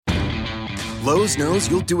Lowe's knows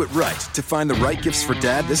you'll do it right to find the right gifts for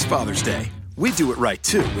Dad this Father's Day. We do it right,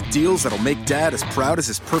 too, with deals that'll make Dad as proud as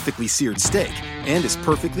his perfectly seared steak and his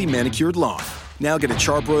perfectly manicured lawn. Now get a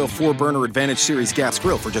Charbroil 4-burner Advantage Series gas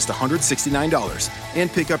grill for just $169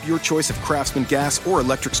 and pick up your choice of Craftsman gas or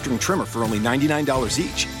electric string trimmer for only $99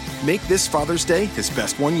 each. Make this Father's Day his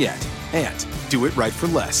best one yet. And do it right for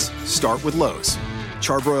less. Start with Lowe's.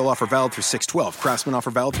 Charbroil offer valid through 6/12. Craftsman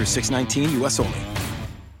offer valid through 6/19, U.S. only.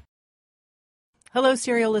 Hello,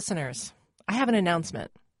 Serial listeners. I have an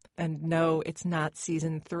announcement. And no, it's not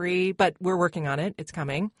season 3, but we're working on it. It's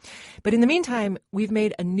coming. But in the meantime, we've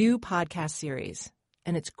made a new podcast series,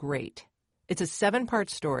 and it's great. It's a 7-part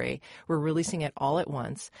story. We're releasing it all at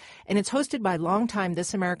once. And it's hosted by longtime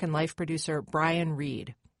This American Life producer Brian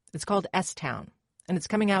Reed. It's called S-Town, and it's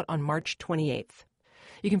coming out on March 28th.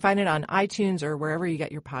 You can find it on iTunes or wherever you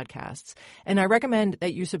get your podcasts. And I recommend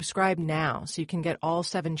that you subscribe now so you can get all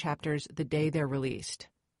 7 chapters the day they're released.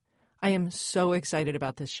 I am so excited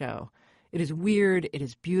about this show. It is weird. It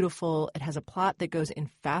is beautiful. It has a plot that goes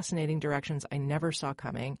in fascinating directions I never saw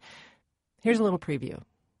coming. Here's a little preview.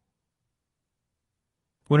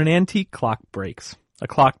 When an antique clock breaks, a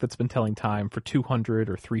clock that's been telling time for 200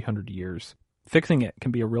 or 300 years, fixing it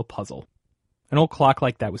can be a real puzzle. An old clock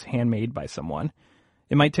like that was handmade by someone.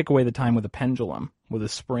 It might tick away the time with a pendulum, with a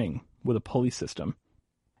spring, with a pulley system.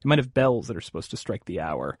 It might have bells that are supposed to strike the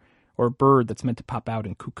hour, or a bird that's meant to pop out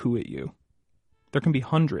and cuckoo at you. There can be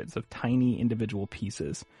hundreds of tiny individual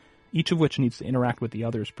pieces, each of which needs to interact with the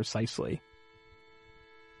others precisely.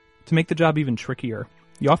 To make the job even trickier,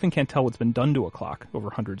 you often can't tell what's been done to a clock over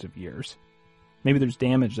hundreds of years. Maybe there's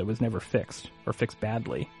damage that was never fixed, or fixed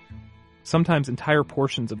badly. Sometimes entire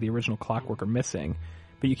portions of the original clockwork are missing,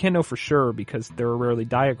 but you can't know for sure because there are rarely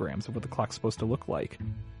diagrams of what the clock's supposed to look like.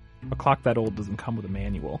 A clock that old doesn't come with a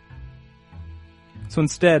manual. So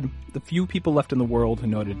instead, the few people left in the world who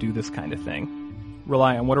know how to do this kind of thing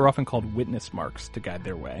rely on what are often called witness marks to guide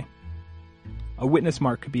their way. A witness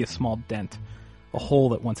mark could be a small dent, a hole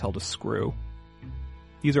that once held a screw.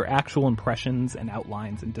 These are actual impressions and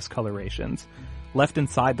outlines and discolorations left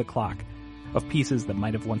inside the clock of pieces that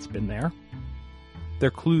might have once been there.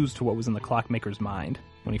 They're clues to what was in the clockmaker's mind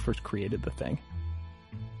when he first created the thing.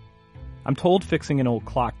 I'm told fixing an old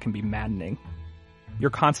clock can be maddening. You're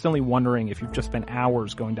constantly wondering if you've just spent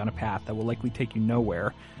hours going down a path that will likely take you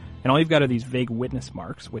nowhere, and all you've got are these vague witness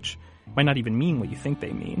marks, which might not even mean what you think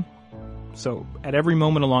they mean. So, at every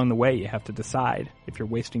moment along the way, you have to decide if you're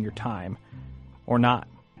wasting your time or not.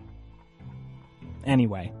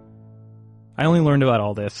 Anyway, I only learned about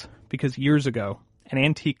all this because years ago, an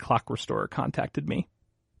antique clock restorer contacted me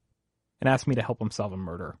and asked me to help him solve a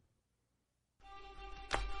murder.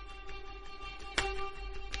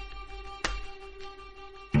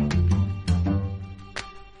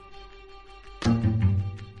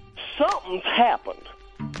 Something's happened.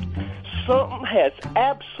 Something has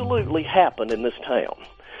absolutely happened in this town.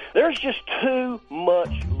 There's just too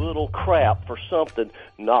much little crap for something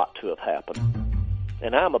not to have happened.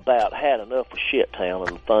 And I'm about had enough of shit town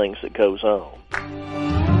and the things that goes on.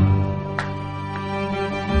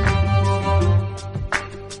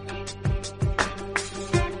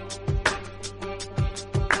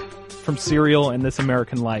 From Serial and This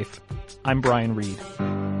American Life, I'm Brian Reed.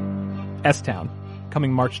 S-Town,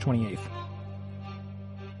 coming March 28th.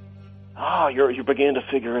 Oh, you're beginning to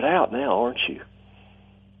figure it out now, aren't you?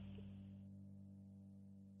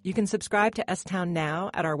 You can subscribe to S-Town now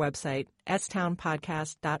at our website,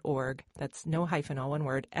 stownpodcast.org. That's no hyphen, all one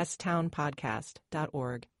word,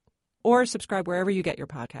 stownpodcast.org. Or subscribe wherever you get your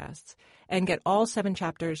podcasts and get all 7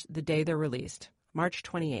 chapters the day they're released, March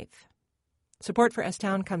 28th. Support for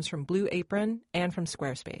S-Town comes from Blue Apron and from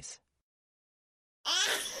Squarespace.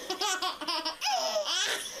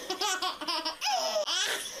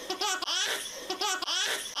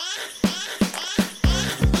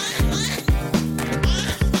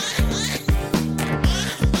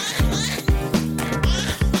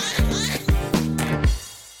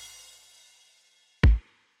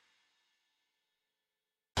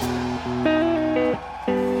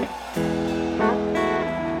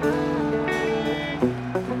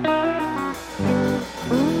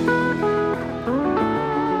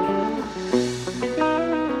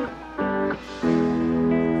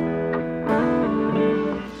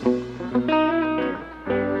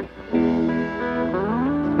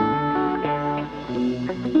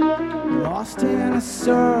 Lost in a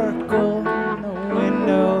circle, no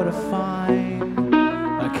window to find.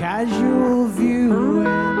 A casual viewing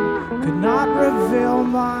could not reveal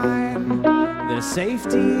mine. There's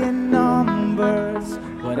safety in numbers,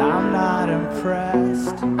 but I'm not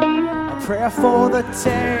impressed. A prayer for the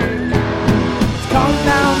take. come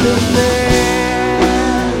down to this.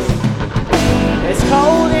 It's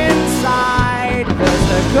cold inside, there's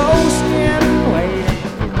a ghost in waiting.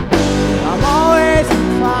 I'm always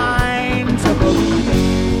inclined to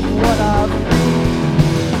believe what I've read.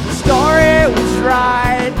 The story was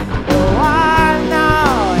right, though I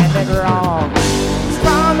now ended wrong. Was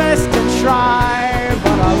promised to try,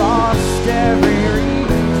 but I lost every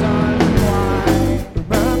reason why.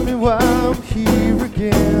 Remind me why I'm here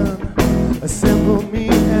again. Assemble me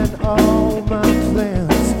and all my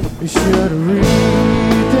plans. You should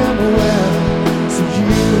read them well, so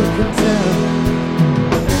you can tell.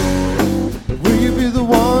 Will you be the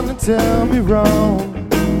one to tell me wrong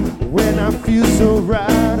when I feel so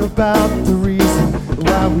right about the reason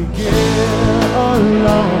why we get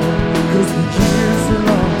along? 'Cause the years are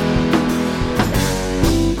long.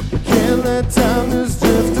 You can't let time just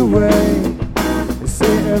drift away.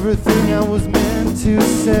 Say everything I was meant to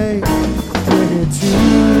say. Bring it to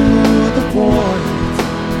the point,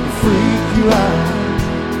 freak you out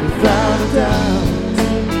without a doubt.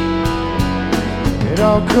 It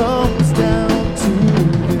all comes down to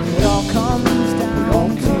this. It all comes down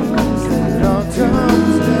to this. It all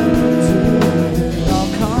comes down to this. It all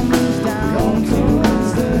comes down to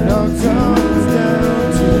this. It all comes down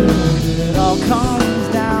to this. It all comes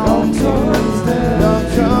down to this. It all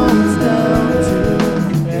comes down to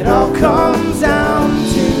this. It all comes down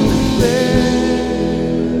to this.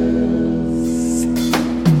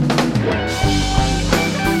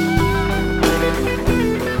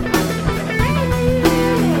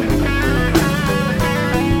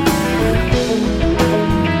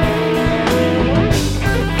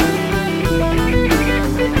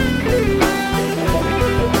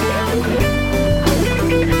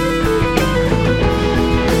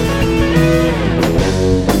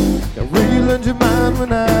 Your mind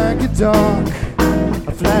when I get dark,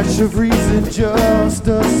 a flash of reason, just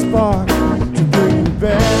a spark to bring you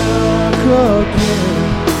back again,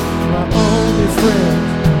 my only friend.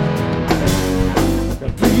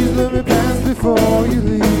 Now please let me pass before you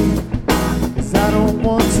leave, 'cause I don't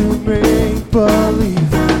want to make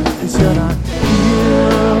believe that you're not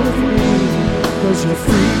here with me, 'cause you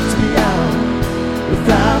freaked me out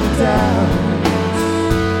without a doubt.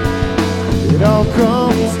 It all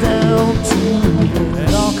comes down to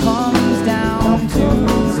It all comes down to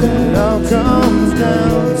it all comes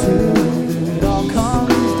down to it all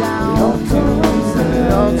comes down to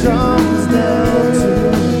it all comes down to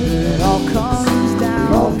it all comes down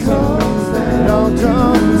it all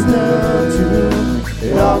comes down to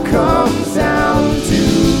it all comes down to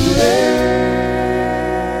this.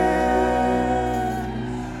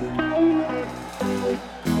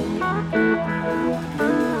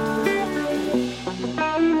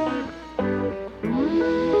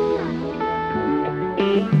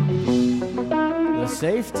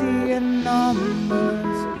 Safety in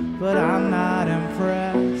numbers, but I'm not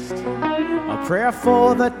impressed. A prayer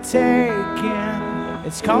for the taking,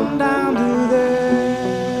 it's come down to this.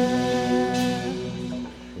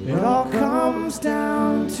 It all comes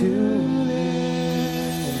down to this.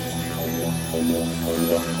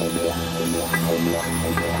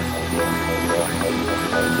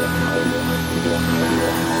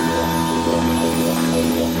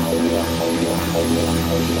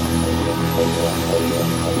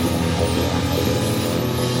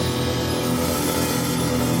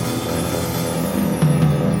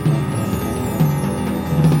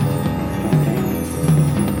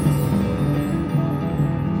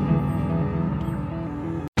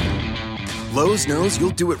 Lowe's knows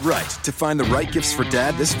you'll do it right to find the right gifts for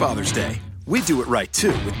Dad this Father's Day. We do it right,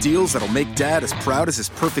 too, with deals that'll make Dad as proud as his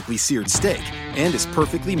perfectly seared steak and his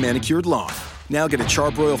perfectly manicured lawn. Now get a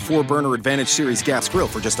Charbroil 4-burner Advantage Series gas grill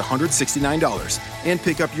for just $169 and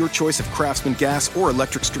pick up your choice of Craftsman gas or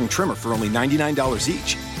electric string trimmer for only $99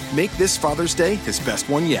 each. Make this Father's Day his best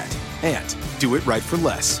one yet. And do it right for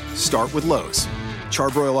less. Start with Lowe's.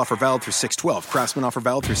 Charbroil offer valid through 6/12. Craftsman offer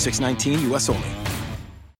valid through 6/19, U.S. only.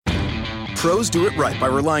 Pros do it right by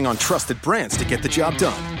relying on trusted brands to get the job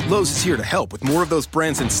done. Lowe's is here to help with more of those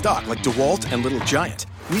brands in stock like DeWalt and Little Giant.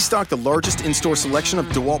 We stock the largest in-store selection of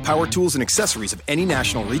DeWalt power tools and accessories of any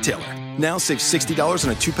national retailer. Now save $60 on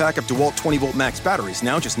a 2-pack of DeWalt 20-volt max batteries,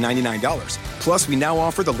 now just $99. Plus, we now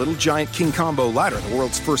offer the Little Giant King Combo ladder, the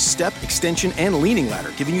world's first step, extension, and leaning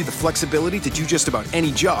ladder, giving you the flexibility to do just about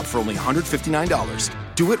any job for only $159.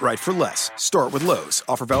 Do it right for less. Start with Lowe's.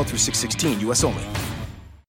 Offer valid through 6/16, U.S. only.